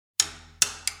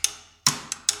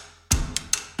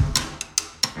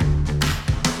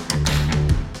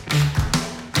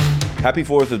Happy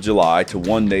 4th of July to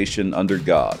One Nation Under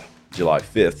God, July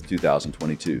 5th,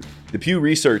 2022. The Pew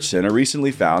Research Center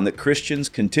recently found that Christians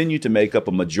continue to make up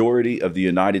a majority of the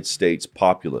United States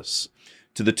populace,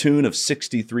 to the tune of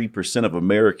 63% of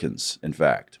Americans, in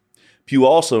fact. Pew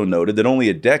also noted that only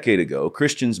a decade ago,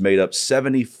 Christians made up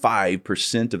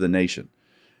 75% of the nation.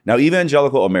 Now,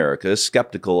 evangelical America is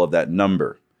skeptical of that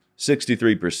number.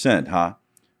 63%, huh?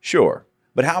 Sure,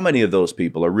 but how many of those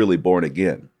people are really born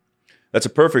again? That's a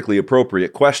perfectly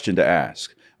appropriate question to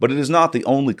ask, but it is not the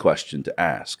only question to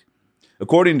ask.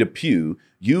 According to Pew,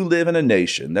 you live in a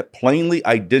nation that plainly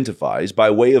identifies by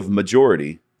way of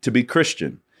majority to be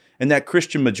Christian, and that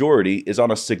Christian majority is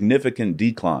on a significant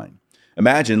decline.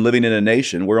 Imagine living in a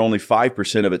nation where only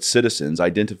 5% of its citizens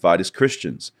identified as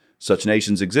Christians. Such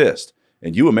nations exist,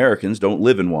 and you Americans don't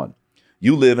live in one.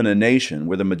 You live in a nation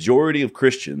where the majority of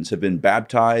Christians have been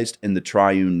baptized in the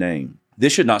triune name.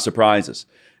 This should not surprise us.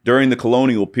 During the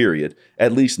colonial period,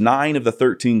 at least 9 of the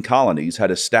 13 colonies had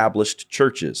established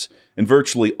churches, and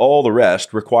virtually all the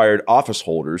rest required office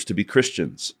holders to be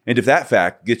Christians. And if that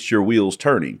fact gets your wheels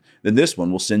turning, then this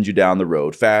one will send you down the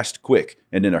road fast, quick,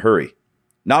 and in a hurry.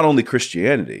 Not only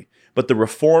Christianity, but the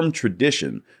Reformed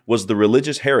tradition was the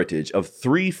religious heritage of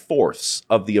 3/4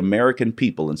 of the American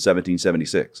people in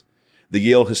 1776. The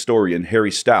Yale historian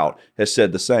Harry Stout has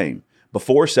said the same.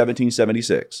 Before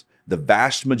 1776, the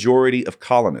vast majority of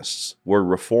colonists were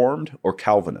Reformed or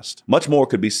Calvinist. Much more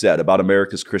could be said about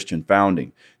America's Christian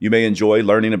founding. You may enjoy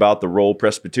learning about the role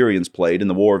Presbyterians played in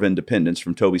the War of Independence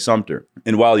from Toby Sumter.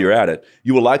 And while you're at it,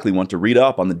 you will likely want to read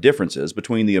up on the differences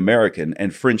between the American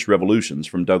and French revolutions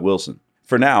from Doug Wilson.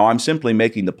 For now, I'm simply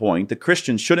making the point that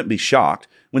Christians shouldn't be shocked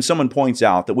when someone points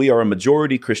out that we are a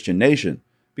majority Christian nation,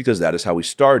 because that is how we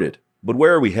started. But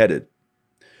where are we headed?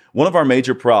 One of our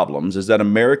major problems is that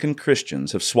American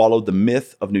Christians have swallowed the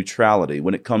myth of neutrality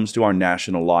when it comes to our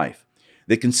national life.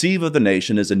 They conceive of the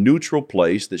nation as a neutral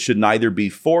place that should neither be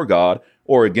for God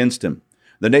or against Him.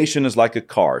 The nation is like a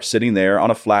car sitting there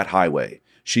on a flat highway.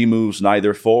 She moves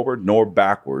neither forward nor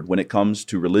backward when it comes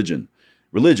to religion.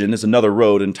 Religion is another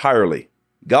road entirely.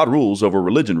 God rules over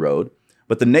religion road,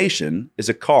 but the nation is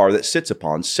a car that sits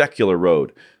upon secular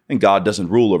road, and God doesn't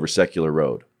rule over secular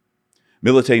road.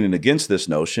 Militating against this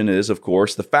notion is, of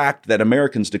course, the fact that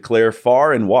Americans declare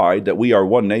far and wide that we are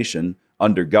one nation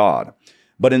under God.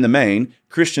 But in the main,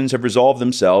 Christians have resolved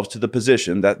themselves to the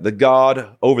position that the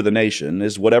God over the nation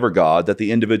is whatever God that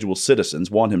the individual citizens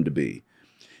want Him to be.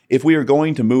 If we are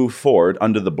going to move forward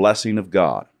under the blessing of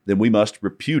God, then we must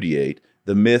repudiate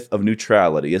the myth of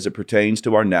neutrality as it pertains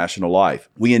to our national life.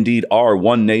 We indeed are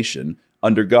one nation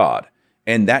under God,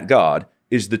 and that God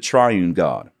is the triune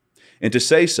God. And to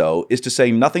say so is to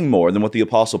say nothing more than what the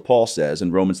Apostle Paul says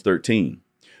in Romans 13.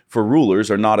 For rulers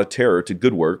are not a terror to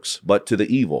good works, but to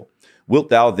the evil. Wilt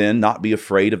thou then not be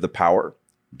afraid of the power?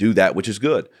 Do that which is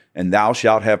good, and thou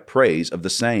shalt have praise of the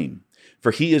same.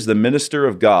 For he is the minister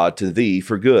of God to thee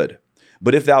for good.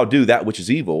 But if thou do that which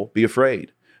is evil, be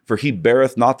afraid. For he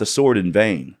beareth not the sword in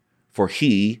vain. For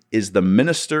he is the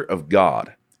minister of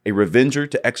God, a revenger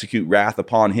to execute wrath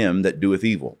upon him that doeth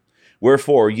evil.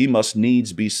 Wherefore ye must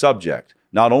needs be subject,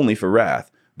 not only for wrath,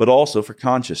 but also for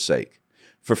conscience sake.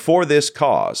 For this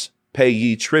cause pay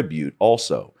ye tribute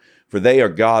also, for they are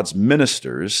God's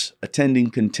ministers, attending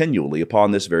continually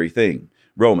upon this very thing.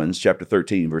 Romans chapter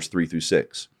 13, verse 3 through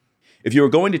 6. If you are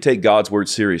going to take God's word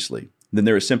seriously, then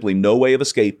there is simply no way of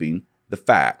escaping the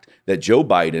fact that Joe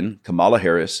Biden, Kamala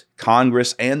Harris,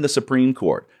 Congress, and the Supreme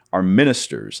Court are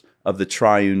ministers of the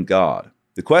triune God.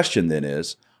 The question then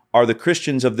is, are the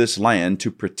Christians of this land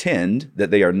to pretend that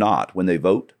they are not when they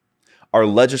vote? Are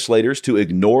legislators to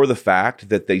ignore the fact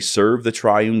that they serve the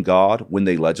triune God when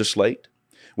they legislate?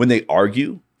 When they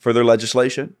argue for their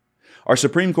legislation? Are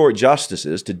Supreme Court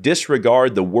justices to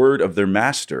disregard the word of their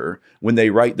master when they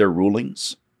write their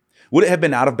rulings? Would it have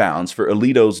been out of bounds for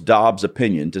Alito's Dobbs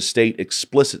opinion to state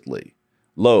explicitly,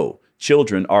 "Lo,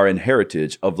 children are an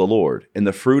heritage of the Lord, and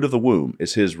the fruit of the womb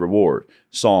is His reward,"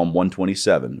 Psalm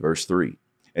 127, verse 3?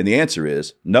 And the answer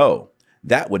is no.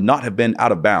 That would not have been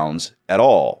out of bounds at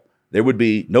all. There would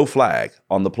be no flag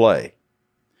on the play.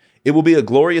 It will be a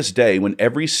glorious day when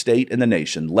every state in the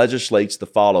nation legislates the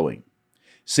following.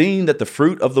 Seeing that the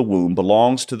fruit of the womb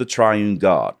belongs to the triune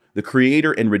God, the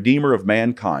creator and redeemer of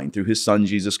mankind through His Son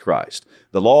Jesus Christ,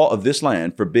 the law of this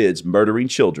land forbids murdering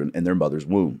children in their mother's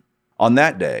womb. On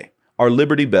that day, our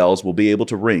liberty bells will be able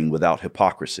to ring without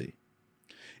hypocrisy.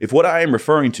 If what I am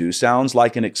referring to sounds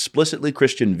like an explicitly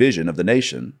Christian vision of the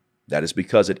nation, That is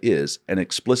because it is an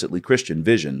explicitly Christian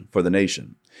vision for the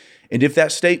nation. And if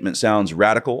that statement sounds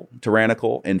radical,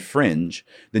 tyrannical, and fringe,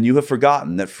 then you have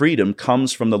forgotten that freedom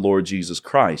comes from the Lord Jesus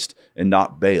Christ and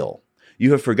not Baal.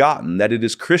 You have forgotten that it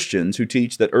is Christians who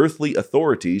teach that earthly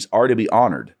authorities are to be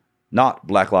honored, not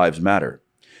Black Lives Matter.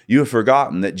 You have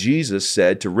forgotten that Jesus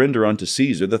said to render unto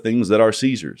Caesar the things that are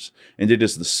Caesar's, and it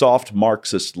is the soft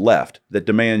Marxist left that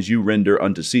demands you render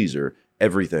unto Caesar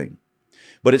everything.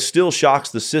 But it still shocks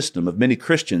the system of many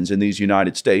Christians in these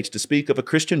United States to speak of a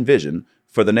Christian vision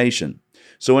for the nation.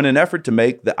 So in an effort to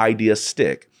make the idea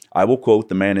stick, I will quote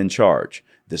the man in charge.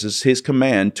 This is his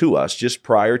command to us just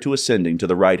prior to ascending to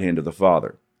the right hand of the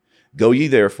Father. Go ye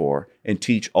therefore and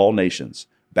teach all nations,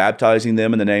 baptizing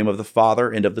them in the name of the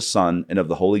Father and of the Son and of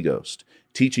the Holy Ghost,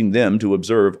 teaching them to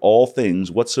observe all things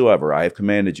whatsoever I have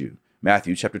commanded you.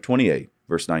 Matthew chapter 28,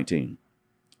 verse 19.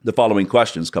 The following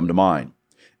questions come to mind.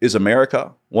 Is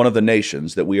America one of the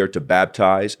nations that we are to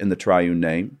baptize in the triune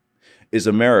name? Is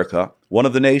America one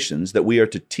of the nations that we are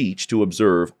to teach to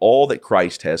observe all that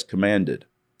Christ has commanded?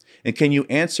 And can you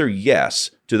answer yes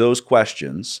to those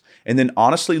questions and then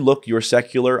honestly look your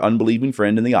secular, unbelieving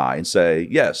friend in the eye and say,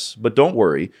 yes, but don't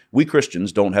worry, we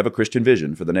Christians don't have a Christian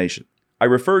vision for the nation. I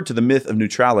referred to the myth of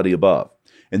neutrality above.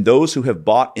 And those who have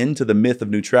bought into the myth of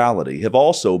neutrality have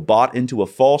also bought into a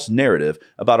false narrative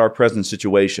about our present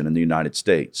situation in the United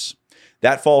States.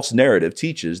 That false narrative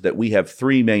teaches that we have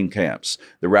three main camps: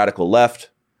 the radical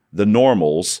left, the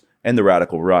normals, and the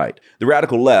radical right. The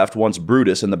radical left wants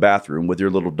Brutus in the bathroom with your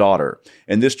little daughter,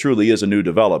 and this truly is a new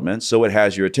development, so it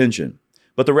has your attention.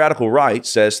 But the radical right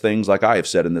says things like I have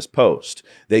said in this post.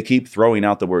 They keep throwing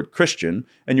out the word Christian,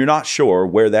 and you're not sure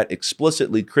where that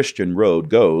explicitly Christian road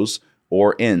goes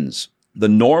or ends. The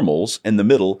normals in the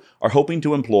middle are hoping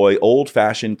to employ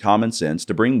old-fashioned common sense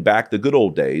to bring back the good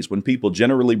old days when people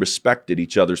generally respected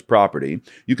each other's property.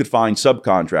 You could find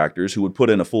subcontractors who would put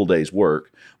in a full day's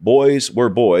work. Boys were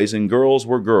boys and girls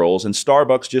were girls, and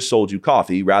Starbucks just sold you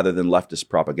coffee rather than leftist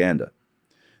propaganda.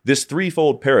 This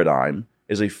threefold paradigm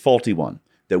is a faulty one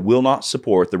that will not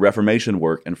support the Reformation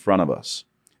work in front of us.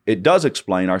 It does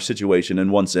explain our situation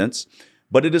in one sense,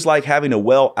 but it is like having a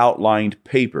well-outlined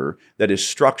paper that is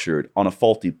structured on a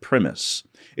faulty premise.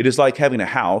 It is like having a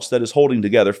house that is holding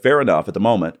together fair enough at the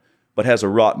moment, but has a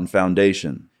rotten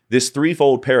foundation. This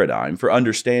threefold paradigm for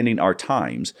understanding our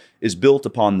times is built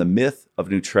upon the myth of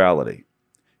neutrality.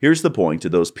 Here's the point to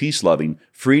those peace-loving,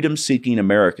 freedom-seeking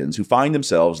Americans who find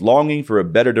themselves longing for a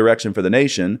better direction for the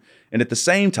nation, and at the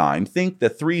same time think the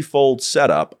threefold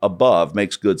setup above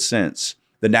makes good sense.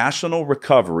 The national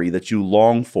recovery that you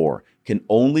long for can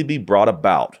only be brought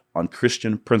about on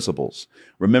Christian principles.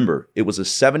 Remember, it was a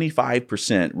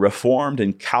 75% Reformed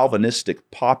and Calvinistic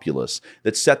populace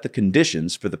that set the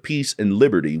conditions for the peace and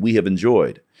liberty we have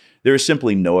enjoyed. There is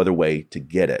simply no other way to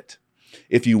get it.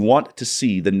 If you want to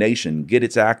see the nation get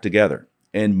its act together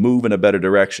and move in a better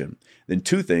direction, then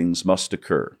two things must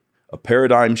occur: a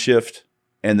paradigm shift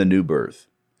and the new birth.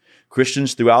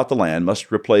 Christians throughout the land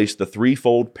must replace the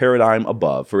threefold paradigm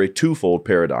above for a twofold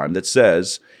paradigm that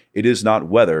says, it is not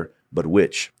whether, but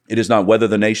which. It is not whether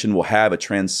the nation will have a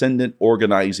transcendent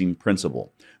organizing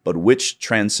principle, but which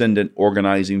transcendent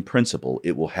organizing principle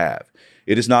it will have.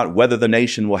 It is not whether the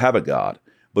nation will have a God,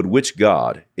 but which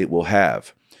God it will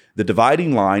have. The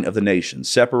dividing line of the nation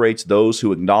separates those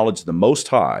who acknowledge the Most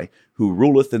High, who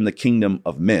ruleth in the kingdom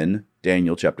of men,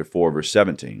 Daniel chapter 4, verse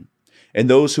 17, and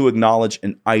those who acknowledge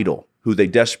an idol, who they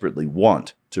desperately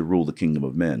want to rule the kingdom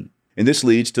of men. And this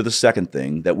leads to the second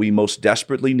thing that we most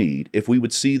desperately need if we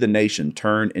would see the nation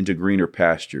turn into greener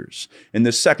pastures. And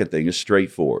this second thing is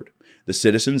straightforward. The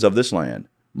citizens of this land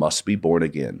must be born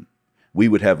again. We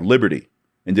would have liberty,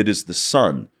 and it is the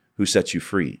Son who sets you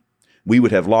free. We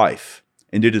would have life,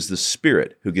 and it is the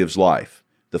Spirit who gives life.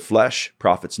 The flesh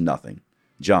profits nothing.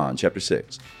 John chapter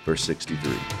 6, verse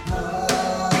 63.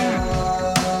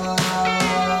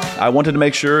 I wanted to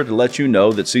make sure to let you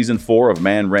know that Season 4 of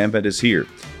Man Rampant is here.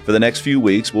 For the next few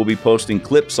weeks, we'll be posting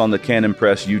clips on the Canon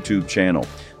Press YouTube channel,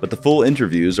 but the full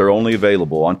interviews are only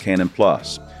available on Canon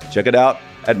Plus. Check it out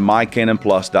at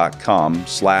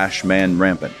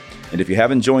mycanonplus.com/manrampant. And if you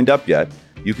haven't joined up yet,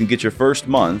 you can get your first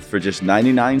month for just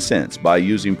 99 cents by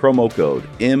using promo code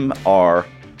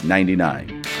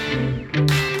MR99.